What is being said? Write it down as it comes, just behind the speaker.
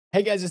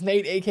Hey guys, it's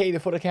Nate, aka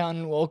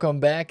TheFutAccountant. Welcome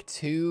back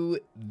to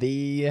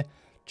the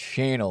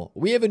channel.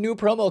 We have a new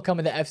promo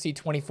coming to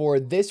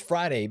FC24 this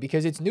Friday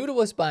because it's new to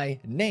us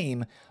by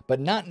name, but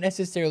not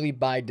necessarily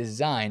by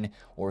design,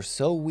 or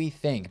so we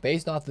think,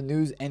 based off the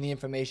news and the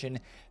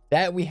information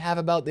that we have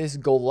about this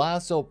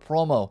Golazo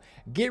promo.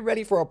 Get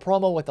ready for a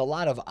promo with a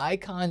lot of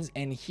icons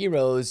and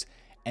heroes,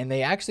 and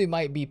they actually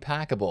might be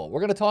packable.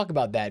 We're going to talk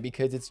about that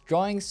because it's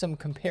drawing some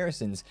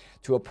comparisons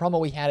to a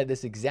promo we had at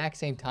this exact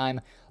same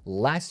time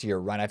last year,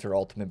 right after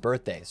Ultimate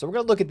Birthday. So we're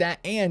going to look at that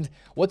and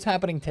what's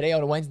happening today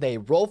on Wednesday.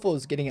 Rolfo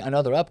is getting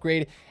another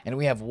upgrade, and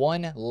we have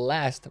one of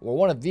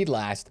the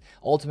last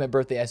Ultimate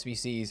Birthday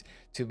SBCs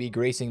to be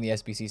gracing the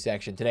SBC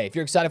section today. If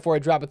you're excited for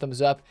it, drop a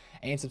thumbs up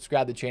and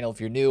subscribe to the channel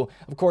if you're new.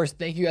 Of course,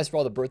 thank you guys for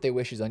all the birthday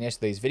wishes on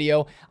yesterday's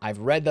video. I've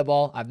read them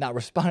all. I've not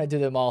responded to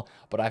them all,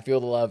 but I feel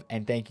the love,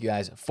 and thank you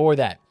guys for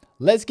that.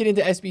 Let's get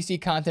into SBC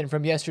content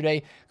from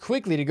yesterday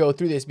quickly to go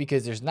through this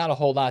because there's not a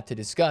whole lot to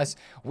discuss.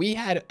 We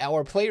had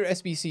our player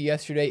SBC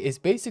yesterday. Is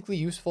basically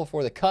useful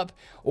for the Cup,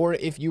 or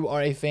if you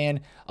are a fan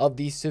of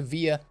the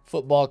Sevilla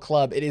Football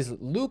Club. It is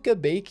Luca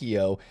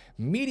Bacchio.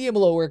 Medium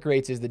low work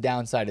rates is the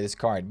downside of this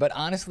card, but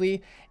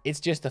honestly, it's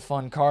just a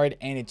fun card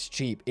and it's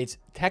cheap. It's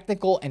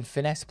technical and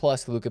finesse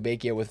plus Luca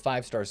Bacchio with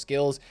 5-star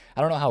skills.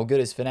 I don't know how good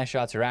his finesse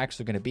shots are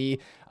actually going to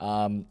be.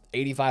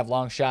 85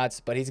 long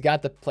shots, but he's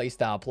got the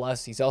playstyle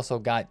plus. He's also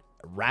got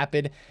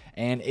rapid,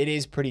 and it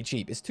is pretty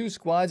cheap. It's 2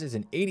 squads. It's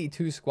an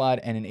 82 squad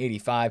and an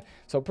 85,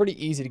 so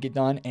pretty easy to get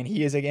done, and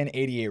he is again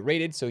 88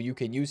 rated, so you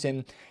can use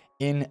him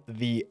in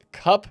the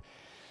Cup.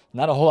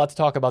 Not a whole lot to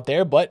talk about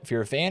there, but if you're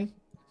a fan,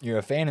 you're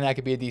a fan, and that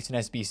could be a decent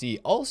SBC.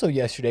 Also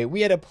yesterday,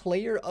 we had a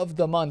player of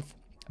the month,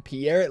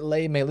 Pierre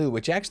Melu,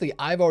 which actually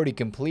I've already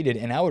completed,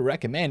 and I would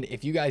recommend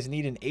if you guys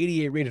need an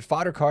 88 rated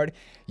fodder card,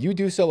 you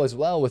do so as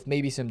well with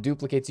maybe some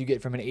duplicates you get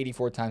from an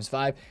 84 ×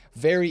 5.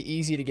 Very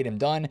easy to get him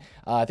done.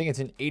 I think it's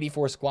an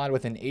 84 squad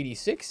with an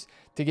 86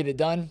 to get it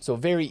done, so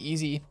very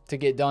easy to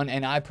get done,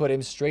 and I put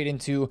him straight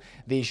into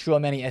the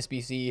Shuameni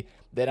SBC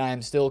that I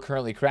am still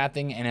currently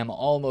crafting and I'm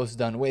almost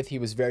done with. He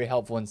was very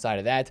helpful inside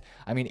of that.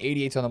 I mean,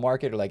 88s on the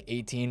market are like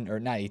 18, or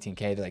not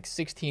 18K, they're like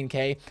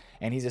 16K,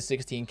 and he's a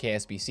 16K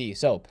SBC.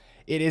 So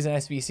it is an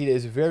SBC that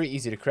is very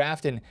easy to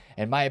craft, and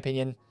in my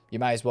opinion, you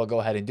might as well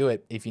go ahead and do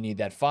it if you need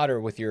that fodder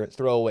with your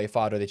throwaway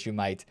fodder that you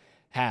might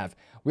have.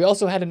 We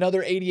also had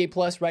another 88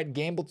 plus, right?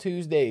 Gamble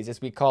Tuesdays,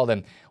 as we call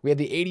them. We had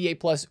the 88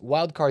 plus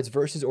wildcards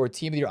versus or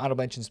team of your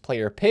honorable mentions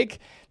player pick.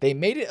 They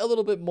made it a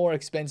little bit more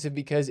expensive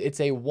because it's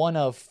a 1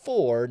 of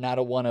 4, not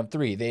a 1 of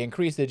 3. They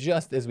increased it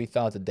just as we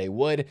thought that they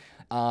would.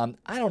 I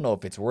don't know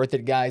if it's worth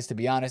it, guys, to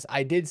be honest.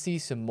 I did see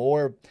some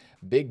more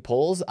big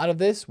pulls out of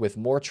this with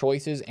more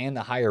choices and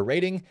the higher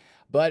rating.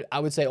 But I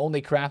would say only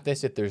craft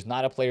this if there's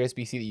not a player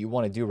SBC that you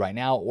want to do right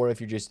now, or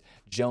if you're just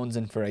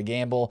jonesing for a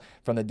gamble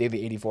from the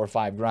daily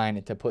 84.5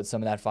 grind to put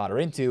some of that fodder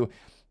into.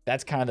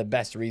 That's kind of the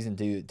best reason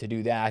to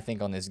do that, I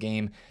think, on this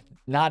game.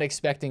 Not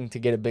expecting to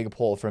get a big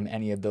pull from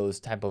any of those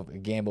type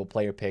of gamble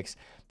player picks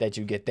that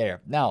you get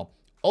there. Now,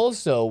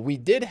 also, we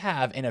did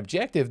have an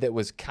objective that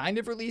was kind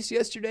of released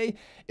yesterday.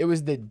 It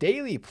was the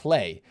daily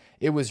play.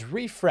 It was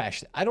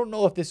refreshed. I don't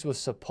know if this was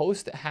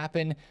supposed to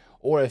happen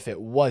or if it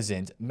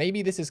wasn't.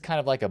 Maybe this is kind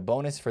of like a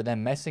bonus for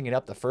them messing it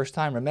up the first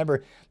time.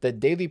 Remember, the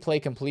daily play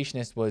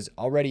completionist was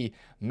already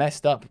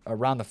messed up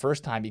around the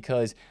first time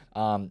because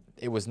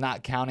it was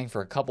not counting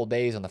for a couple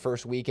days on the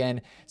first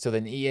weekend. So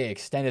then EA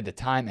extended the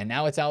time, and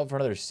now it's out for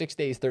another 6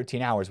 days,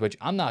 13 hours, which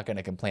I'm not going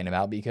to complain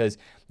about because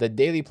the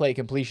daily play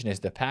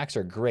completionist, the packs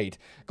are great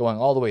going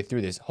all the way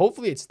through this.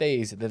 Hopefully it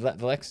stays the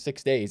next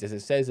 6 days as it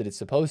says that it's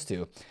supposed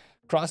to.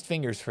 Crossed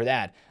fingers for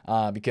that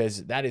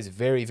because that is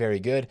very, very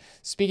good.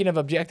 Speaking of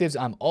objectives,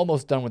 I'm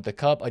almost done with the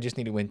Cup. I just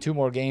need to win 2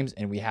 more games,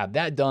 and we have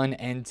that done.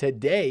 And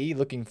today,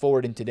 looking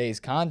forward in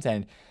today's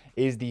content,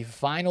 is the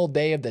final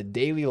day of the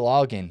daily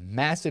login.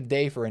 Massive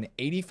day for an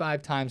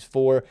 85 ×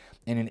 4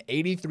 and an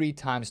 83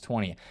 ×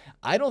 20.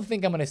 I don't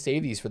think I'm going to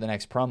save these for the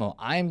next promo.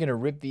 I am going to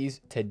rip these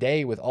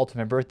today with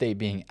Ultimate Birthday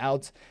being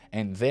out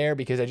and there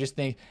because I just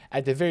think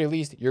at the very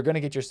least, you're going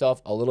to get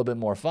yourself a little bit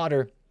more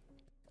fodder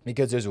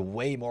because there's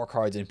way more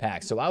cards in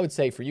packs. So I would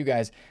say for you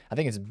guys, I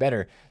think it's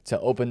better to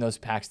open those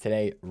packs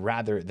today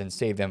rather than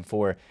save them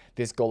for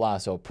this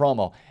Golazo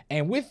promo.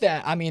 And with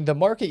that, I mean, the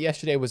market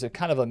yesterday was a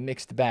kind of a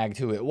mixed bag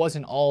too. It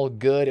wasn't all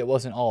good. It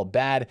wasn't all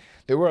bad.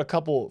 There were a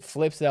couple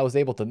flips that I was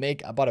able to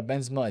make. I bought a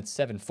Benzema at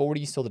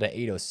 740, sold it at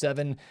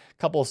 807.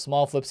 A couple of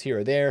small flips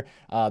here or there.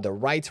 The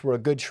Wrights were a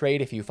good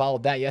trade if you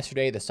followed that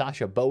yesterday. The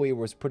Sasha Bowie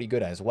was pretty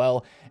good as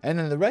well. And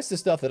then the rest of the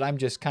stuff that I'm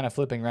just kind of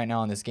flipping right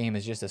now in this game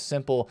is just a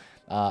simple,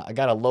 I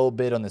got a low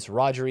bid on this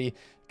Rodri.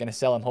 Gonna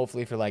sell him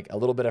hopefully for like a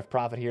little bit of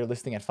profit here,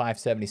 listing at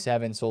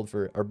 577, sold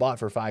for or bought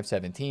for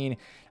 517.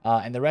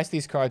 And the rest of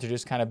these cards are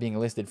just kind of being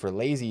listed for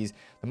lazies.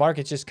 The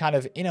market's just kind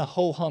of in a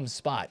ho-hum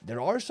spot.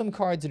 There are some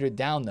cards that are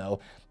down though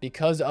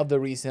because of the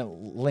recent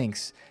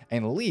links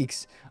and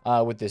leaks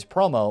with this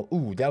promo.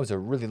 Ooh, that was a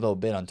really low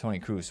bid on Toni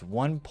Kroos,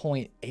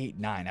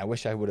 1.89. I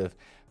wish I would have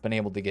been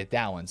able to get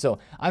that one. So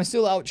I'm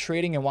still out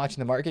trading and watching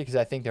the market because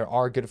I think there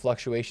are good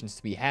fluctuations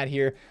to be had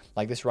here.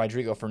 Like this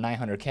Rodrigo for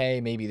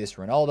 900K, maybe this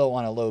Ronaldo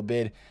on a low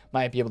bid,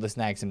 might be able to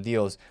snag some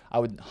deals. I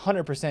would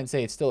 100%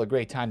 say it's still a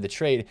great time to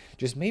trade.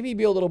 Just maybe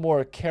be a little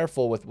more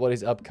careful with what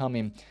is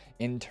upcoming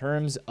in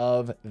terms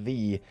of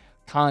the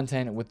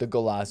content with the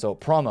Golazo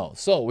promo.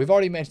 So we've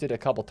already mentioned it a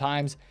couple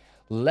times.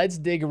 Let's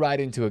dig right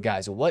into it,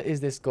 guys. What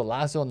is this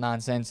Golazo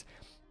nonsense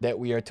that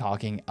we are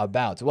talking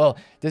about? Well,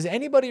 does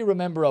anybody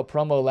remember a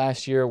promo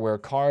last year where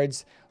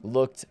cards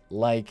looked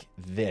like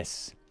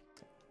this?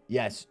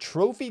 Yes,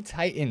 Trophy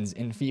Titans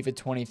in FIFA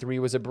 23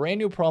 was a brand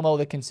new promo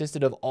that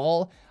consisted of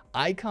all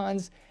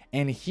icons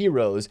and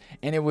heroes,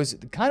 and it was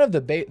kind of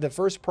the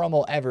first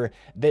promo ever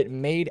that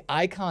made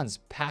icons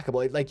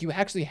packable. Like, you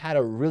actually had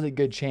a really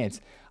good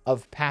chance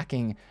of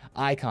packing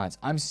icons.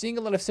 I'm seeing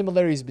a lot of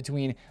similarities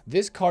between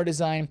this card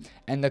design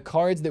and the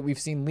cards that we've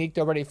seen leaked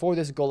already for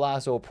this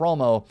Golazo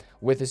promo,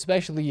 with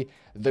especially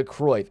the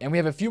Cruyff. And we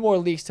have a few more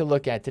leaks to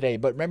look at today,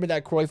 but remember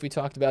that Cruyff we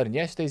talked about in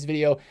yesterday's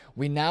video?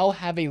 We now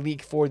have a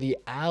leak for the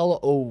Al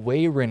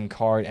Oweiran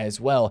card as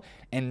well,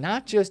 and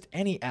not just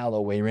any Al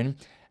Oweiran.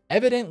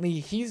 Evidently,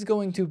 he's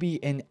going to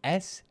be an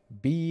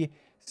SBC.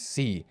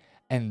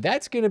 And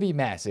that's going to be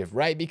massive,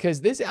 right? Because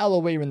this Al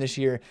Oweiran this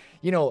year,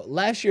 you know,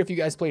 last year, if you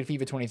guys played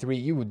FIFA 23,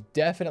 you would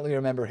definitely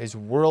remember his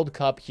World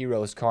Cup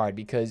Heroes card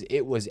because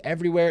it was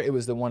everywhere. It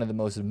was one of the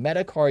most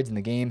meta cards in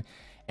the game,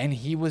 and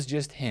he was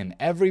just him.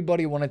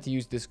 Everybody wanted to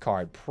use this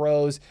card.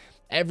 Pros,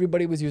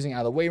 everybody was using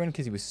Al Oweiran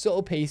because he was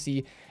so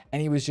pacey,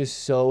 and he was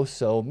just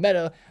so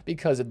meta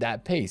because of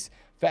that pace.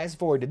 Fast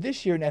forward to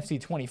this year in FC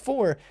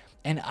 24,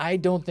 and I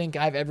don't think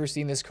I've ever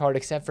seen this card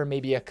except for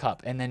maybe a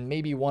cup. And then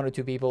maybe one or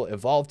two people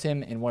evolved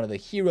him in one of the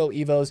hero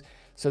evos.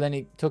 So then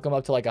he took him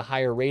up to like a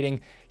higher rating.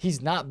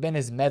 He's not been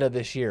as meta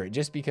this year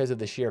just because of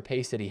the sheer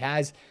pace that he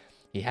has.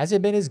 He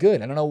hasn't been as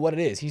good. I don't know what it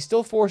is. He's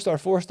still 4-star,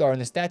 4-star,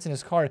 and the stats in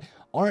his card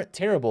aren't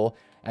terrible.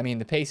 I mean,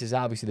 the pace is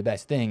obviously the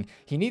best thing.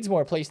 He needs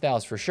more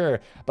playstyles for sure.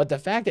 But the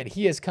fact that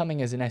he is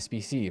coming as an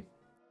SBC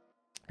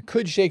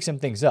could shake some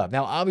things up.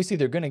 Now, obviously,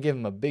 they're going to give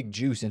him a big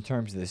juice in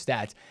terms of the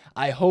stats.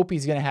 I hope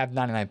he's going to have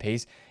 99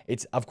 pace.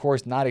 It's, of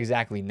course, not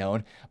exactly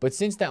known. But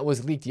since that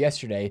was leaked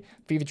yesterday,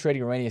 FIFA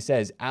Trading Romania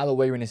says Al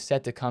Oweiran is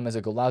set to come as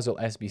a Golazo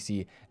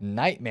SBC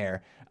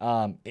nightmare.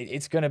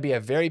 It's going to be a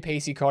very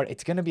pacey card.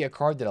 It's going to be a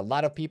card that a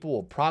lot of people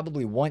will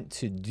probably want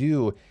to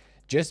do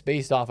just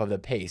based off of the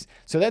pace.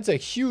 So that's a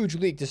huge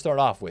leak to start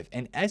off with.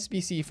 An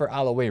SBC for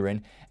Al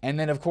Oweiran. And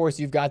then, of course,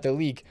 you've got the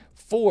leak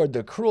for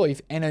the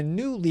Cruyff and a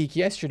new leak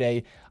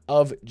yesterday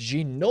of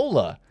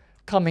Ginola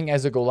coming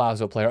as a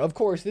Golazo player. Of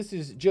course, this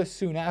is just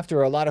soon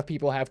after a lot of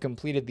people have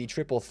completed the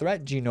triple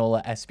threat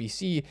Ginola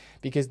SBC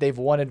because they've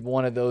wanted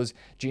one of those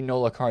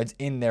Ginola cards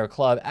in their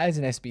club as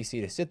an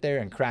SBC to sit there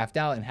and craft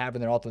out and have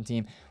in their ultimate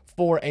team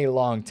for a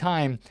long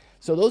time.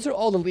 So those are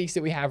all the leaks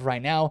that we have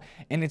right now,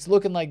 and it's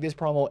looking like this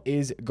promo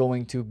is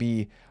going to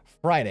be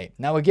Friday.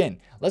 Now, again,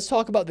 let's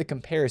talk about the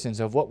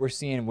comparisons of what we're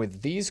seeing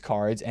with these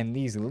cards and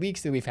these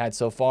leaks that we've had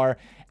so far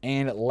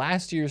and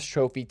last year's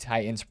Trophy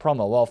Titans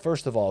promo. Well,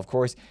 first of all, of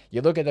course,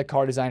 you look at the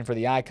card design for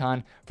the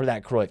icon for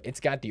that Cruyff. It's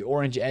got the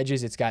orange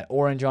edges, it's got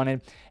orange on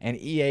it, and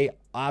EA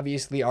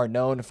obviously are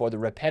known for the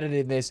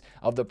repetitiveness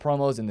of the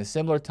promos in the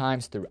similar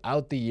times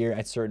throughout the year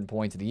at certain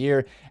points of the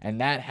year, and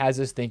that has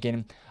us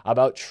thinking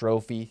about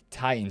Trophy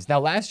Titans.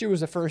 Now, last year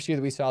was the first year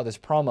that we saw this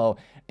promo,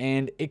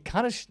 and it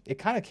kind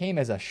of came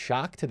as a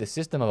shock to the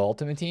system of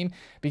Ultimate Team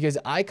because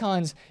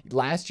icons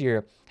last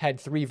year had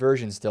three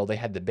versions still. They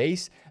had the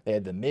base, they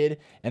had the mid,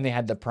 and they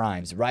had the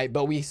primes, right?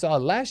 But we saw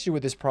last year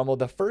with this promo,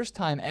 the first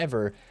time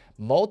ever,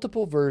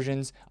 multiple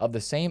versions of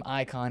the same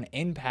icon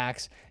in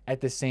packs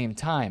at the same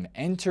time.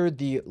 Enter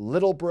the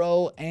little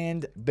bro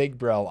and big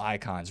bro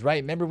icons,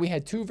 right? Remember, we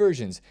had two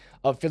versions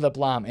of Philipp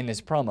Lahm in this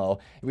promo.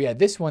 We had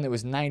this one that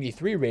was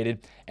 93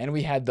 rated, and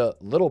we had the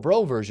little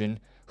bro version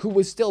who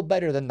was still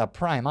better than the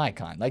prime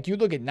icon. Like, you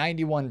look at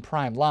 91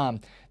 prime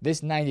Lahm,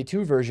 this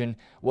 92 version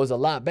was a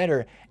lot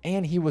better,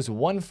 and he was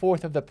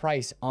 1/4 of the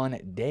price on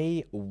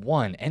day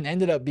one and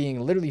ended up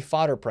being literally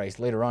fodder price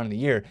later on in the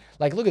year.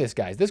 Like, look at this,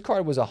 guys. This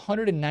card was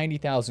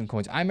 190,000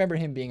 coins. I remember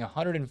him being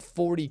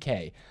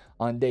 140K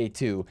on day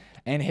two,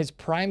 and his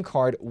prime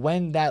card,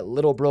 when that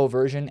little bro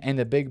version and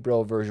the big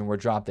bro version were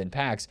dropped in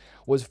packs,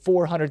 was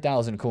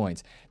 400,000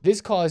 coins.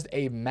 This caused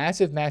a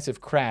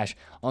massive crash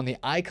on the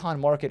icon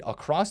market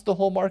across the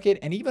whole market,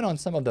 and even on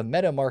some of the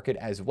meta market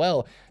as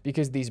well,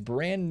 because these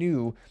brand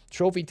new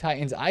Trophy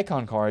Titans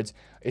icon cards,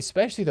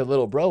 especially the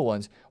little bro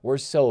ones, were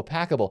so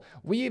packable.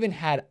 We even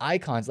had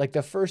icons, like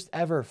the first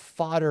ever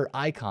fodder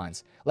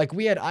icons. Like,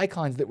 we had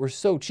icons that were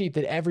so cheap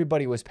that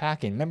everybody was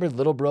packing. Remember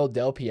little bro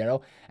Del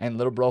Piero and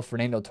little bro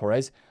Fernando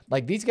Torres?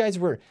 Like, these guys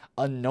were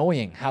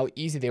annoying how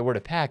easy they were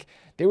to pack.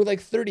 They were like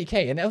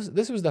 30K, and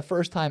this was the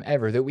first time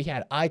ever that we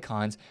had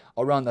icons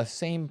around the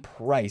same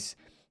price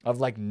of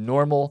like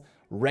normal,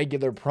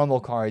 regular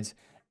promo cards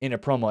in a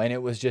promo, and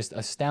it was just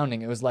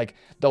astounding. It was like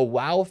the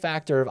wow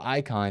factor of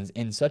icons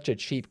in such a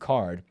cheap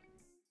card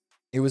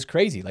it was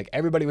crazy. Like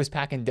everybody was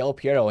packing Del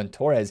Piero and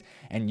Torres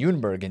and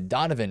Ljungberg and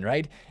Donovan,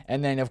 right?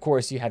 And then of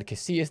course you had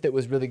Casillas that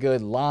was really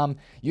good. Lam.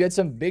 You had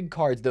some big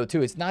cards though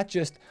too. It's not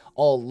just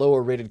all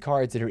lower rated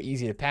cards that are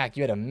easy to pack.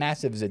 You had a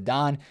massive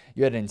Zidane.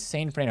 You had an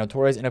insane Fernando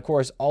Torres, and of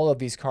course all of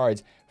these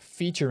cards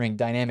featuring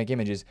dynamic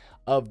images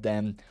of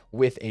them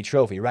with a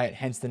trophy, right?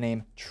 Hence the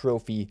name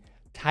Trophy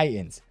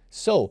Titans.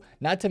 So,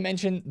 not to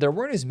mention, there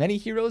weren't as many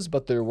heroes,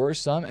 but there were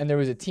some, and there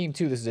was a team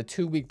too. This is a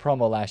 2-week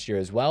promo last year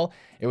as well.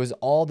 It was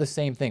all the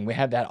same thing. We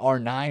had that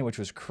R9, which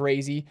was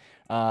crazy.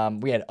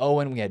 We had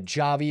Owen, we had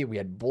Javi, we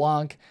had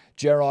Blanc,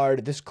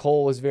 Gerrard. This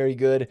Cole was very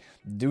good.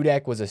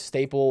 Dudek was a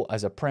staple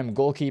as a Prem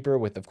goalkeeper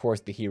with, of course,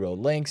 the hero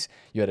links.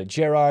 You had a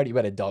Gerrard, you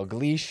had a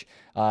Dalglish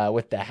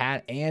with the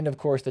hat, and, of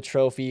course, the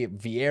trophy.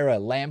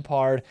 Vieira,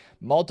 Lampard,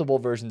 multiple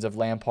versions of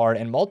Lampard,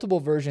 and multiple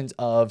versions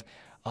of,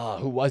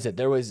 who was it?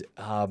 There was...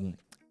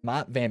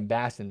 not Van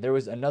Basten. There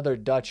was another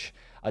Dutch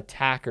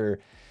attacker.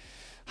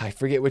 I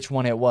forget which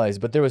one it was,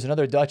 but there was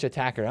another Dutch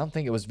attacker. I don't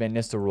think it was Van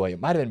Nistelrooy. It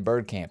might have been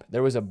Bergkamp.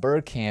 There was a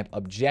Bergkamp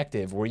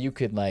objective where you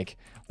could like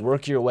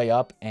work your way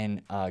up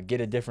and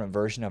get a different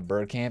version of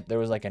Bergkamp. There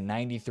was like a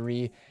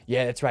 93.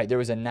 Yeah, that's right. There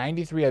was a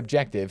 93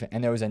 objective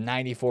and there was a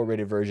 94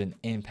 rated version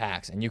in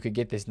packs. And you could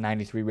get this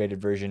 93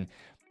 rated version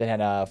that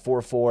had a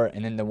 4-4,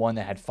 and then the one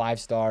that had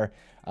 5-star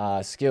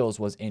skills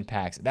was in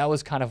packs. That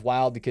was kind of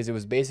wild because it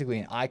was basically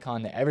an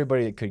icon that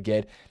everybody could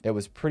get that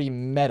was pretty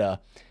meta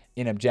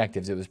in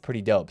objectives. It was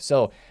pretty dope.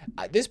 So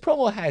this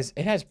promo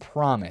has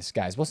promise,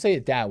 guys. We'll say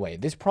it that way.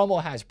 This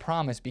promo has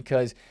promise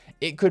because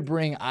it could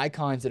bring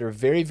icons that are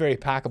very, very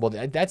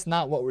packable. That's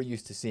not what we're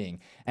used to seeing.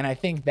 And I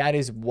think that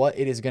is what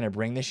it is going to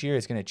bring this year.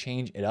 It's going to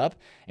change it up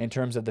in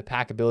terms of the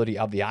packability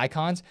of the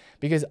icons,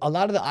 because a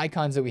lot of the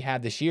icons that we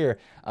have this year,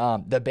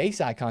 the base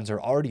icons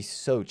are already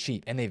so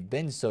cheap, and they've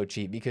been so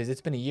cheap because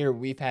it's been a year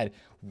we've had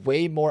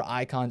way more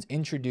icons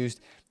introduced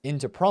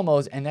into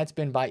promos, and that's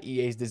been by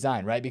EA's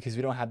design, right? Because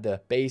we don't have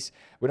the base,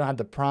 we don't have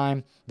the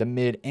prime, the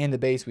mid, and the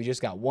base. We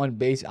just got one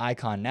base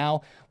icon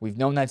now. We've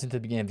known that since the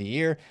beginning of the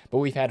year, but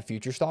we've had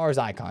Future Stars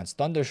icons,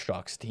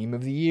 Thunderstrucks, Team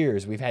of the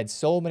Years. We've had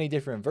so many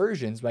different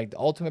versions, like the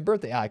Ultimate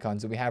Birthday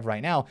icons that we have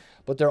right now,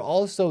 but they're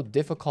all so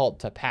difficult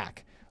to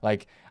pack.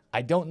 Like,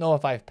 I don't know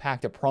if I've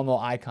packed a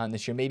promo icon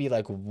this year, maybe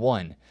like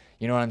one.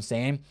 You know what I'm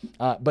saying?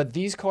 But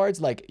these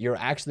cards, like, you're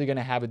actually going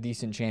to have a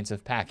decent chance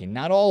of packing.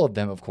 Not all of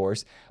them, of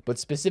course, but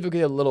specifically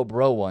the little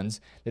bro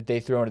ones that they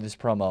throw into this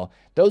promo.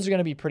 Those are going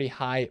to be pretty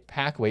high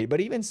pack weight,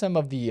 but even some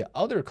of the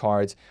other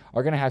cards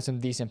are going to have some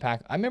decent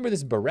pack. I remember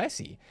this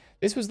Baresi.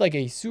 This was like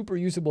a super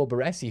usable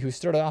Baresi who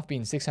started off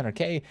being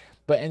 600K,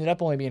 but ended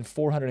up only being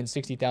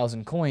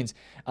 460,000 coins.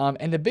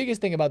 And the biggest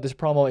thing about this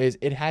promo is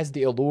it has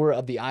the allure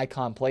of the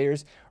icon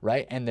players,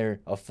 right? And they're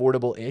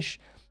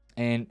affordable-ish.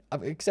 And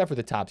except for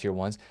the top tier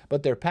ones,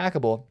 but they're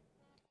packable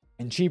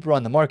and cheaper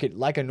on the market,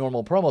 like a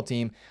normal promo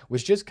team,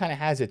 which just kind of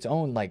has its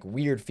own like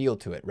weird feel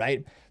to it,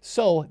 right?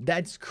 So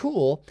that's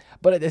cool,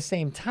 but at the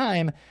same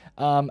time,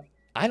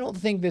 I don't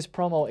think this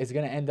promo is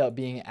going to end up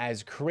being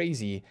as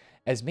crazy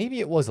as maybe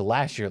it was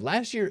last year.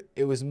 Last year,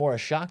 it was more a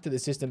shock to the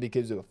system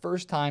because it was the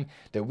first time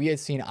that we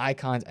had seen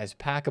icons as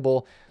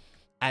packable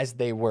as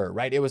they were,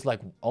 right? It was like,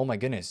 oh my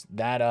goodness,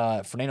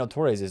 that Fernando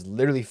Torres is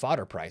literally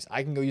fodder price.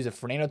 I can go use a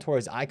Fernando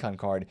Torres icon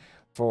card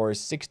for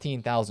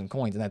 16,000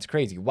 coins, and that's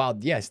crazy. While,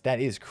 yes, that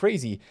is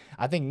crazy,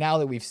 I think now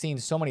that we've seen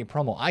so many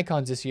promo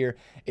icons this year,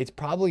 it's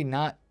probably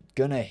not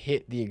gonna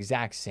hit the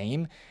exact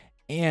same.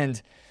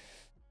 And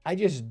I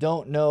just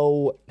don't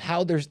know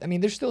how there's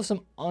still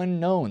some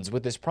unknowns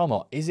with this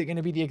promo. Is it going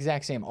to be the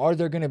exact same? Are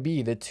there going to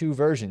be the two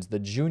versions, the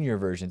junior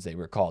versions they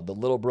were called, the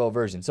little bro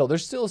version? So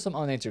there's still some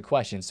unanswered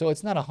questions. So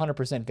it's not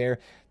 100% fair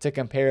to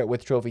compare it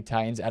with Trophy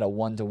Titans at a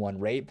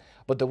 1-to-1 rate.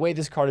 But the way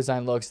this card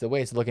design looks, the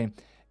way it's looking,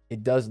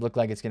 it does look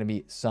like it's going to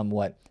be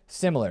somewhat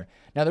similar.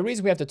 Now, the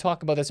reason we have to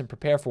talk about this and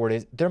prepare for it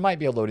is there might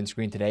be a loading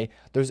screen today.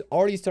 There's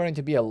already starting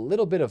to be a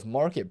little bit of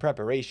market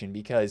preparation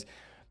because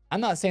I'm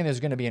not saying there's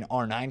going to be an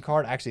R9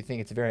 card. I actually think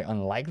it's very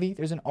unlikely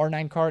there's an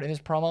R9 card in this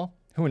promo.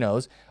 Who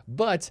knows?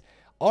 But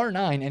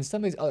R9 and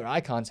some of these other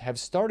icons have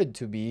started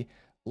to be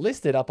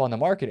listed up on the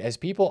market as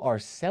people are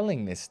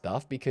selling this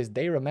stuff because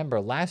they remember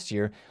last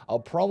year a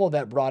promo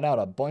that brought out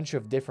a bunch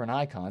of different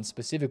icons.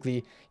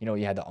 Specifically, you know,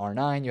 you had the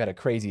R9, you had a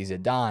crazy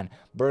Zidane,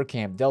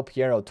 Bergkamp, Del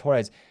Piero,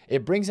 Torres.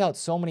 It brings out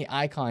so many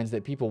icons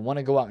that people want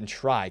to go out and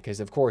try because,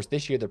 of course,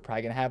 this year they're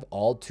probably going to have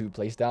all 2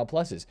 playstyle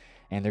pluses.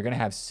 And they're going to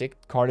have sick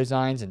card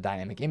designs and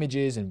dynamic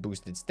images and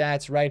boosted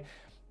stats, right?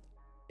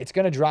 It's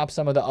going to drop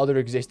some of the other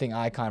existing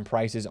icon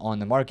prices on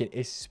the market,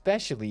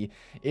 especially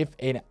if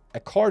a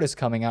card is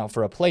coming out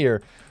for a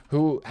player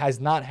who has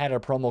not had a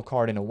promo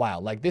card in a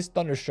while. Like this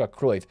Thunderstruck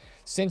Cruyff,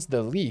 since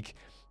the leak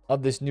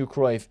of this new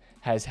Cruyff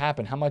has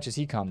happened, how much has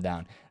he come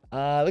down?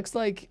 Looks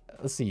like,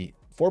 let's see,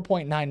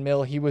 4.9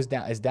 mil. He was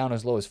down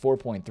as low as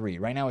 4.3.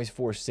 Right now he's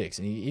 4.6,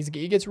 and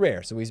he gets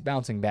rare, so he's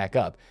bouncing back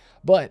up.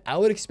 But I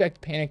would expect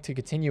panic to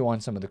continue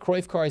on some of the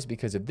Cruyff cards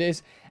because of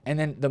this. And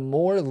then the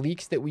more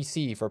leaks that we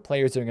see for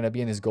players that are going to be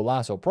in this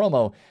Golazo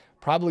promo,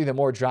 probably the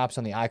more drops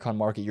on the icon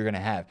market you're going to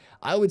have.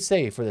 I would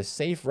say for the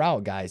safe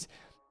route, guys,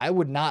 I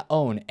would not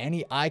own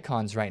any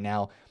icons right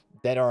now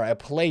that are a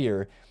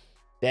player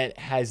that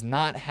has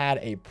not had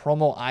a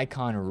promo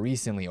icon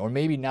recently, or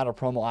maybe not a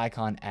promo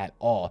icon at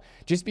all,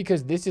 just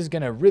because this is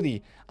going to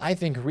really, I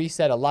think,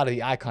 reset a lot of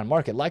the icon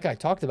market. Like I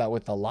talked about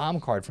with the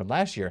Lam card from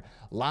last year,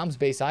 Lam's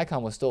base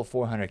icon was still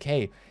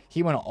 400K.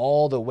 He went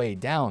all the way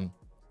down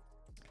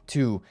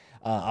to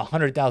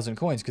 100,000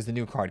 coins because the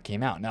new card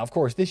came out. Now, of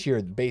course, this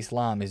year, the base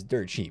Lam is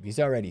dirt cheap. He's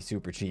already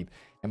super cheap,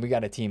 and we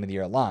got a team of the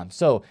year Lam.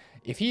 So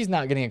if he's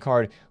not getting a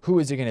card, who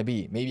is it going to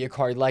be? Maybe a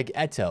card like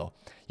Eto.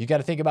 You got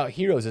to think about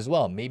heroes as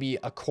well. Maybe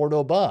a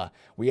Cordoba.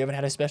 We haven't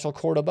had a special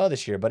Cordoba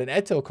this year, but an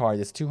Eto card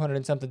that's 200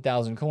 and something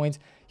thousand coins.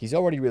 He's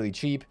already really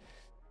cheap,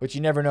 but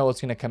you never know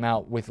what's going to come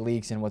out with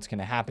leaks and what's going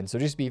to happen. So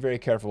just be very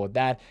careful with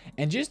that.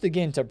 And just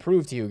again, to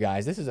prove to you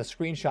guys, this is a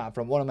screenshot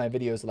from one of my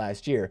videos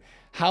last year,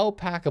 how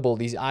packable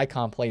these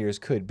icon players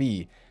could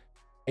be.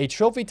 A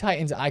Trophy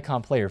Titans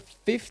icon player,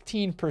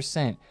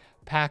 15%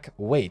 pack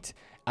weight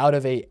out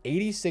of a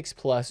 86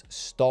 plus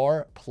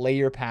star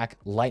player pack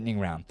lightning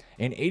round.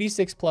 An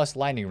 86 plus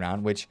lightning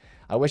round, which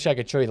I wish I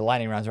could show you the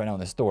lightning rounds right now in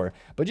the store,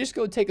 but just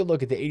go take a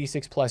look at the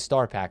 86 plus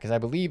star pack, because I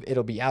believe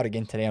it'll be out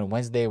again today on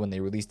Wednesday when they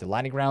release the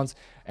lightning rounds.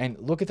 And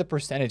look at the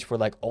percentage for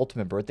like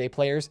ultimate birthday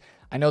players.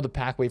 I know the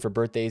pack weight for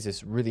birthdays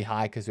is really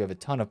high because we have a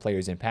ton of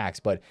players in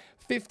packs, but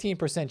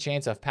 15%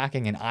 chance of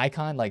packing an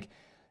icon, like,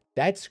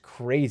 that's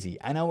crazy.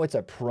 I know it's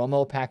a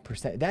promo pack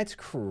percent. That's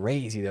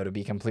crazy, though, to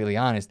be completely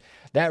honest.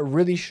 That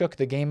really shook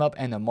the game up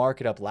and the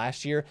market up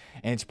last year,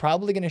 and it's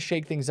probably going to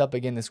shake things up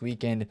again this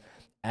weekend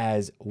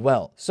as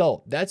well.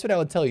 So that's what I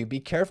would tell you.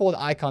 Be careful with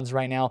icons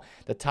right now.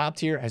 The top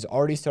tier has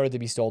already started to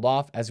be sold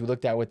off, as we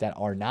looked at with that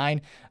R9,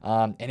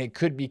 and it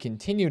could be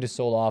continued to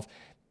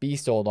be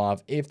sold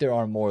off if there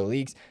are more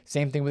leaks.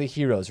 Same thing with the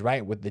heroes,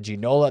 right? With the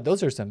Ginola,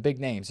 those are some big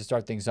names to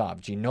start things off.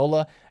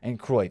 Ginola and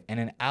Cruyff and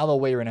an Aloe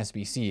or an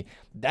SBC.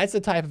 That's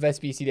the type of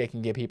SBC that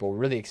can get people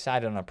really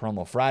excited on a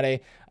promo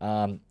Friday,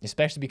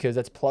 especially because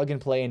that's plug and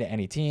play into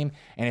any team.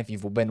 And if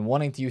you've been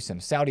wanting to use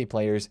some Saudi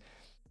players,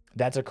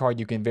 that's a card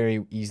you can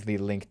very easily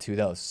link to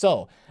those.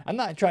 So I'm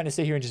not trying to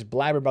sit here and just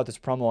blabber about this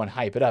promo and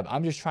hype it up.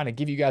 I'm just trying to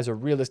give you guys a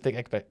realistic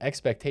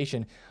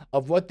expectation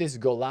of what this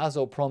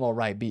Golazo promo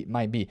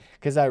might be,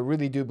 because I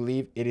really do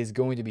believe it is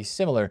going to be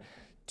similar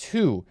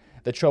to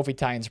the Trophy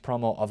Titans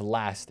promo of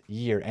last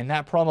year. And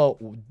that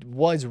promo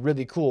was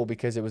really cool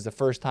because it was the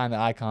first time the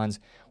icons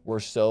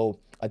were so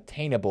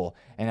attainable,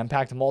 and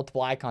unpacked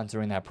multiple icons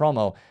during that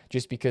promo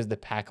just because the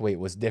pack weight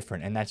was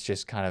different. And that's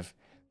just kind of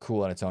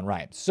cool in its own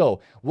right.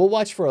 So we'll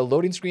watch for a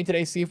loading screen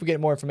today, see if we get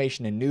more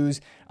information and news.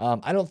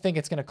 I don't think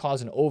it's going to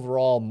cause an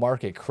overall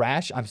market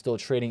crash. I'm still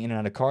trading in and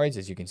out of cards,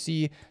 as you can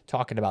see,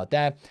 talking about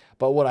that.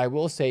 But what I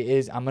will say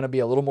is I'm going to be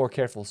a little more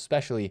careful,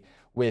 especially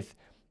with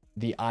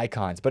the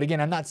icons. But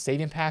again, I'm not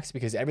saving packs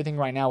because everything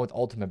right now with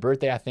Ultimate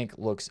Birthday, I think,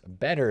 looks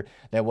better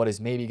than what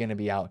is maybe going to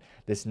be out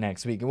this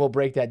next week. And we'll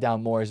break that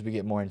down more as we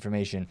get more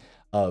information,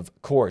 of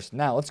course.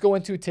 Now, let's go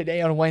into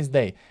today on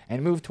Wednesday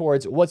and move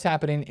towards what's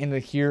happening in the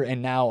here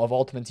and now of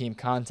Ultimate Team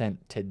content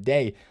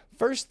today.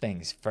 First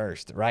things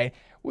first, right?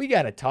 We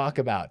got to talk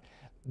about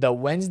the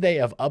Wednesday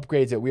of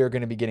upgrades that we are going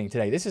to be getting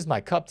today. This is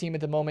my cup team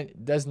at the moment.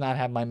 It does not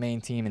have my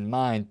main team in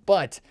mind.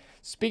 But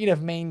speaking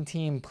of main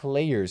team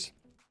players,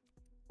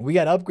 we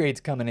got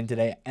upgrades coming in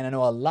today, and I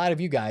know a lot of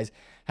you guys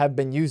have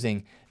been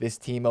using this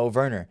Timo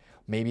Werner,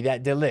 maybe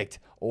that Delict,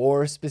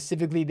 or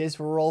specifically this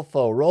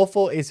Rolfo.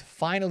 Rolfo is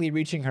finally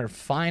reaching her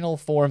final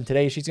form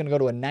today. She's going to go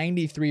to a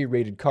 93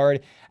 rated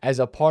card as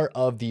a part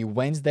of the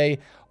Wednesday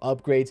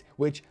upgrades,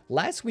 which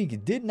last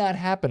week did not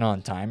happen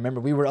on time.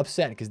 Remember, we were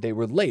upset because they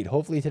were late.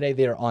 Hopefully today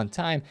they are on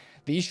time.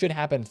 These should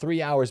happen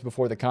 3 hours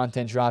before the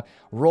content drop.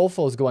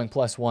 Rolfo is going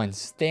 +1.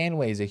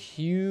 Stanway is a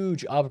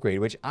huge upgrade,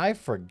 which I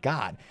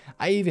forgot.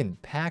 I even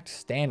packed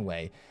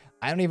Stanway.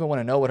 I don't even want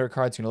to know what her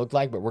card's going to look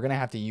like, but we're going to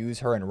have to use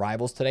her in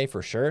Rivals today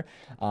for sure.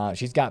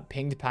 She's got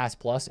Pinged Pass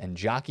Plus and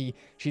Jockey.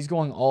 She's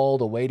going all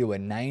the way to a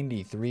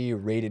 93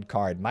 rated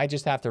card. Might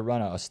just have to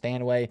run a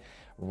Stanway,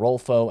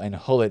 Rolfo, and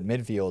Hullet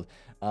midfield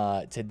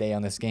today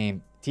on this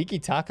game. Tiki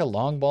Taka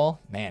Long Ball,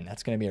 man,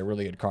 that's going to be a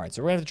really good card.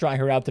 So we're going to have to try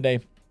her out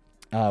today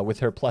with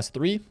her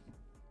 +3.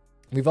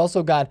 We've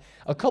also got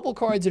a couple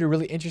cards that are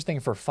really interesting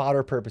for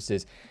fodder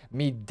purposes.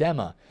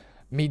 Midema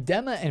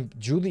and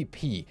Julie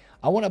P.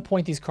 I want to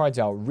point these cards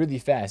out really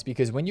fast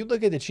because when you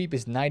look at the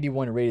cheapest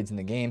 91 rateds in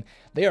the game,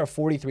 they are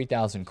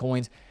 43,000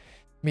 coins.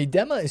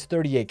 Midema is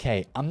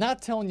 38K. I'm not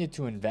telling you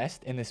to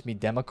invest in this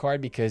Midema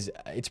card because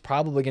it's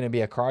probably going to be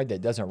a card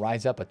that doesn't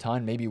rise up a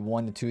ton, maybe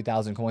 1,000 to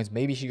 2,000 coins.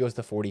 Maybe she goes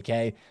to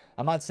 40K.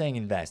 I'm not saying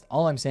invest.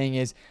 All I'm saying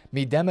is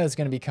Midema is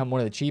going to become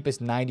one of the cheapest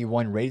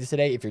 91 rated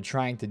today if you're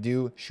trying to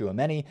do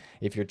Shuameni,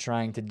 if you're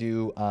trying to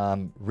do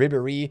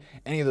Ribéry,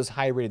 any of those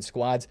high-rated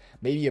squads.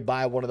 Maybe you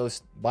buy one of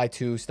those, buy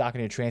two, stock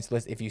on your transfer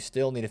list if you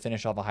still need to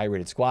finish off a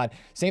high-rated squad.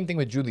 Same thing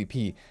with Julie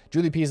P.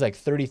 Julie P is like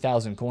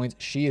 30,000 coins.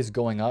 She is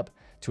going up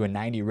to a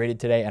 90 rated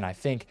today, and I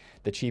think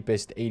the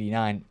cheapest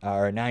 89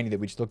 or 90 that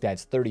we just looked at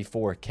is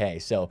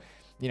 34K. So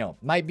you know,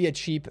 might be a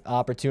cheap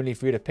opportunity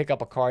for you to pick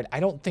up a card. I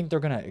don't think they're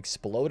going to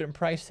explode in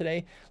price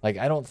today. Like,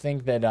 I don't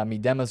think that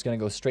Miedema is going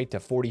to go straight to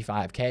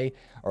 45K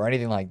or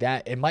anything like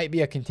that. It might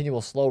be a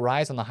continual slow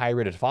rise on the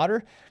high-rated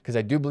fodder, because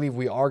I do believe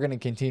we are going to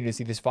continue to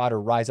see this fodder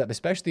rise up,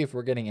 especially if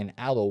we're getting an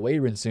Aloe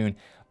Wayron soon.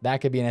 That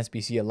could be an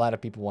SBC a lot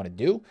of people want to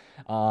do,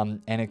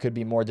 and it could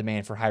be more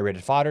demand for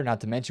high-rated fodder. Not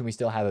to mention, we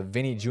still have a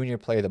Vinny Jr.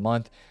 Play of the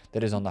Month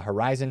that is on the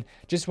horizon.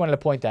 Just wanted to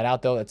point that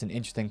out, though. That's an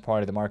interesting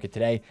part of the market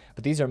today.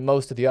 But these are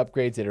most of the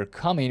upgrades that are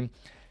coming.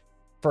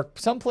 For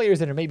some players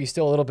that are maybe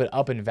still a little bit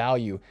up in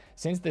value,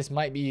 since this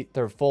might be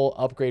their full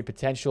upgrade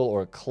potential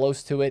or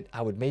close to it,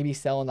 I would maybe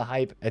sell on the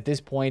hype. At this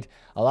point,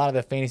 a lot of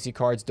the fantasy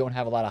cards don't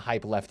have a lot of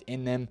hype left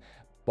in them,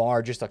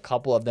 bar just a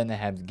couple of them that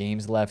have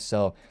games left.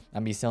 So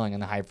I'll be selling on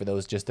the hype for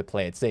those just to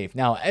play it safe.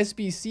 Now,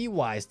 SBC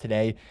wise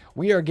today,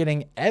 we are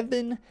getting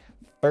Evan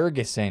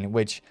Ferguson,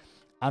 which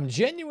I'm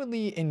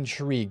genuinely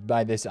intrigued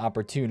by this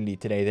opportunity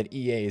today that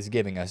EA is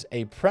giving us.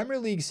 A Premier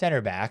League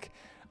center back.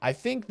 I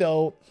think,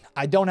 though,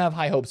 I don't have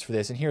high hopes for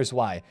this, and here's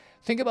why.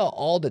 Think about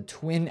all the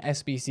twin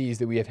SBCs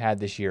that we have had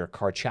this year.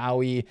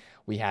 Karchawi,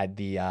 we had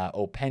the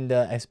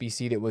Openda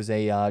SBC that was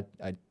a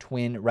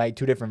twin, right?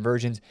 Two different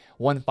versions.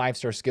 One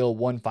 5-star skill,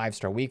 one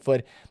 5-star weak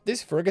foot.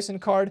 This Ferguson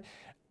card,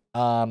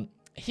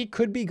 he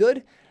could be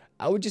good.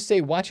 I would just say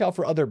watch out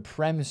for other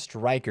Prem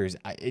strikers.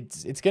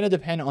 It's going to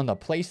depend on the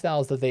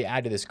playstyles that they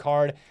add to this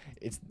card.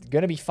 It's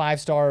going to be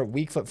 5-star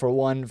weak foot for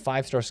one,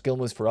 5-star skill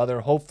moves for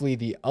other. Hopefully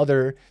the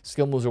other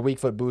skill moves or weak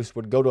foot boost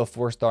would go to a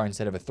 4-star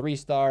instead of a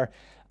 3-star.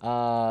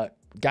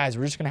 Guys,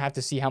 we're just going to have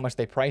to see how much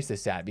they price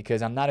this at,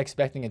 because I'm not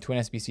expecting a twin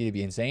SBC to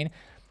be insane.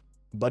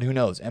 But who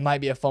knows? It might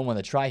be a fun one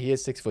to try. He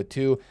is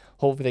 6'2".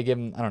 Hopefully they give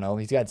him, I don't know,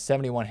 he's got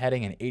 71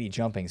 heading and 80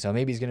 jumping. So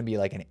maybe he's going to be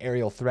like an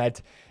aerial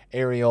threat,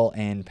 aerial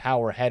and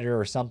power header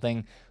or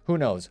something. Who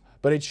knows?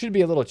 But it should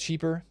be a little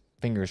cheaper.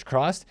 Fingers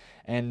crossed.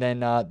 And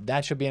then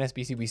that should be an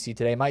SBC we see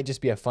today. Might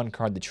just be a fun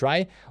card to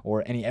try.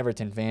 Or any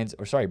Everton fans,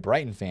 or sorry,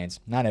 Brighton fans,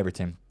 not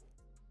Everton.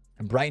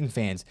 Brighton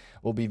fans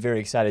will be very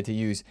excited to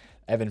use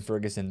Evan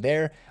Ferguson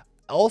there.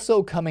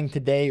 Also coming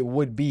today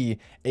would be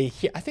I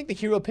think the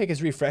hero pick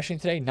is refreshing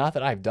today. Not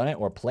that I've done it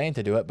or plan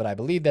to do it, but I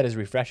believe that is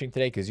refreshing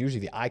today, because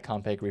usually the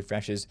icon pick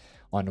refreshes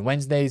on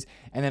Wednesdays.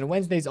 And then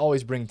Wednesdays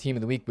always bring team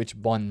of the week, which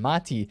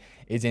Bonmati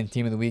is in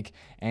team of the week.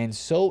 And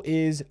so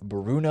is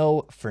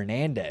Bruno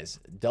Fernandes.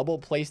 Double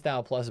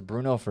playstyle plus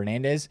Bruno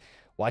Fernandes.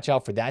 Watch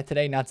out for that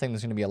today. Not saying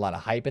there's going to be a lot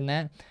of hype in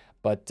that,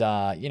 but,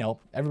 you know,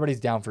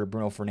 everybody's down for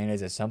Bruno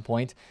Fernandes at some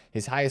point.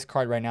 His highest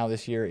card right now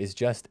this year is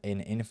just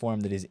an inform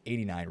that is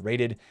 89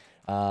 rated.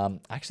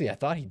 Actually, I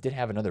thought he did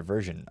have another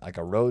version, like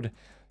a road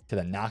to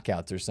the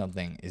knockouts or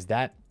something. Is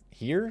that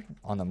here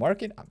on the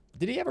market?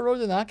 Did he have a road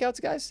to the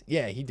knockouts, guys?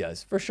 Yeah, he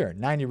does, for sure.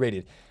 90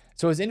 rated.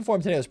 So his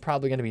inform today was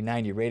probably going to be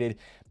 90 rated.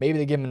 Maybe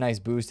they give him a nice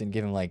boost and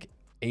give him like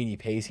 80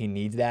 pace. He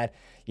needs that.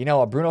 You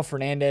know, a Bruno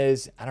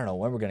Fernandes, I don't know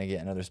when we're going to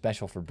get another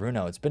special for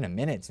Bruno. It's been a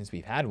minute since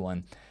we've had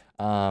one.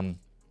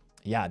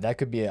 Yeah, that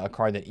could be a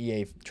card that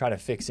EA try to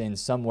fix in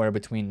somewhere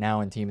between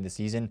now and team of the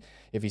season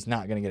if he's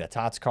not going to get a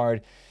TOTS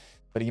card.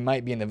 But he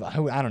might be in the...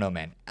 I don't know,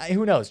 man.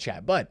 Who knows,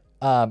 chat? But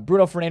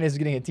Bruno Fernandes is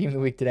getting a team of the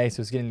week today,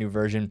 so he's getting a new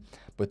version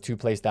with 2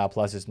 playstyle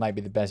pluses. Might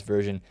be the best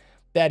version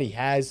that he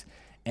has.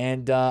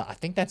 And I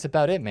think that's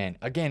about it, man.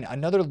 Again,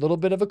 another little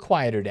bit of a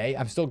quieter day.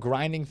 I'm still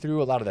grinding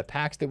through a lot of the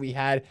packs that we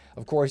had.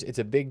 Of course, it's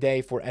a big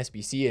day for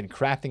SBC and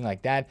crafting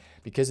like that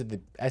because of the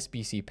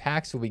SBC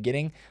packs we'll be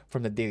getting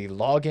from the daily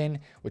login,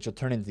 which will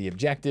turn into the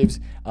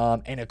objectives.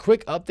 And a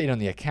quick update on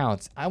the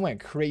accounts. I went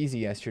crazy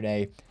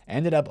yesterday.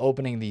 Ended up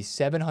opening the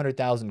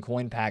 700,000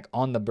 coin pack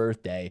on the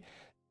birthday.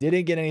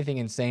 Didn't get anything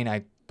insane.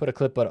 I put a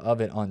clip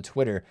of it on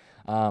Twitter,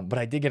 but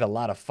I did get a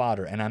lot of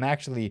fodder, and I'm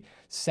actually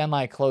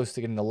semi-close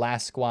to getting the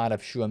last squad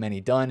of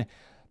Tchouaméni done.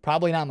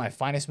 Probably not my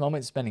finest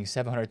moment spending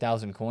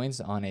 700,000 coins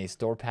on a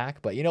store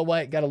pack, but you know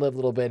what? Got to live a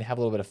little bit, have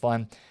a little bit of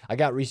fun. I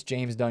got Reece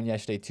James done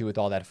yesterday too with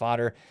all that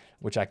fodder,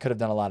 which I could have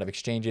done a lot of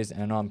exchanges,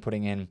 and I know I'm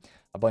putting in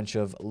a bunch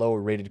of lower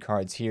rated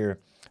cards here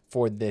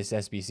for this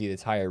SBC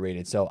that's higher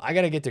rated. So I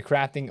got to get to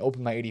crafting,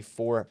 open my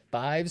 84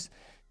 5s,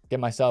 get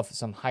myself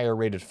some higher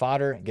rated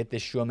fodder, get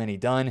this Tchouaméni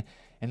done,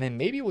 and then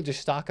maybe we'll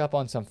just stock up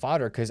on some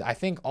fodder, because I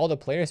think all the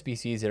player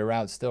species that are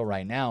out still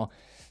right now,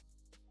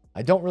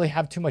 I don't really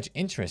have too much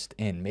interest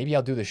in. Maybe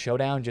I'll do the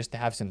showdown just to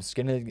have some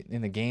skin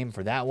in the game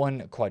for that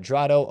one.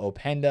 Quadrado,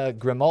 Openda,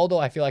 Grimaldo,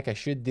 I feel like I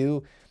should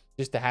do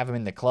just to have him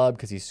in the club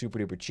because he's super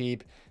duper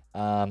cheap.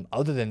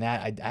 Other than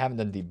that, I haven't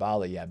done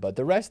Dybala yet. But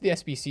the rest of the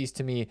SBCs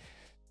to me,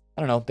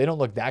 I don't know, they don't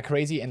look that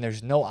crazy, and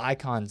there's no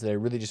icons that I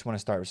really just want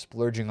to start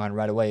splurging on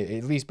right away,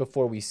 at least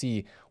before we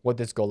see what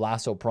this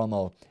Golazo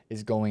promo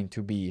is going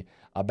to be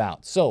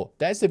about. So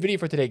that's the video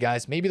for today,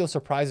 guys. Maybe they'll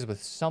surprise us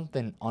with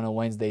something on a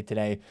Wednesday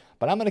today,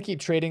 but I'm going to keep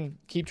trading,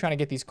 keep trying to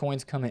get these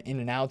coins coming in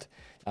and out.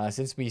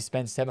 Since we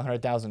spent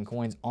 700,000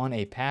 coins on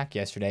a pack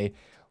yesterday,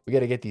 we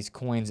got to get these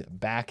coins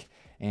back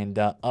and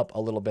up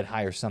a little bit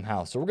higher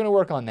somehow. So we're going to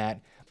work on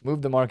that.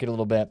 move the market a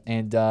little bit.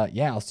 And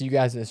yeah, I'll see you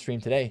guys in the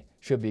stream today.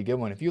 Should be a good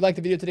one. If you liked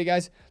the video today,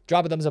 guys,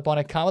 drop a thumbs up on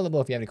it. Comment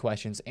below if you have any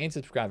questions, and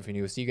subscribe if you're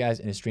new. See you guys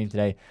in the stream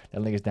today.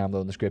 That link is down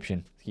below in the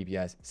description. See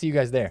you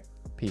guys there.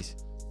 Peace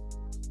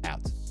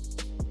out.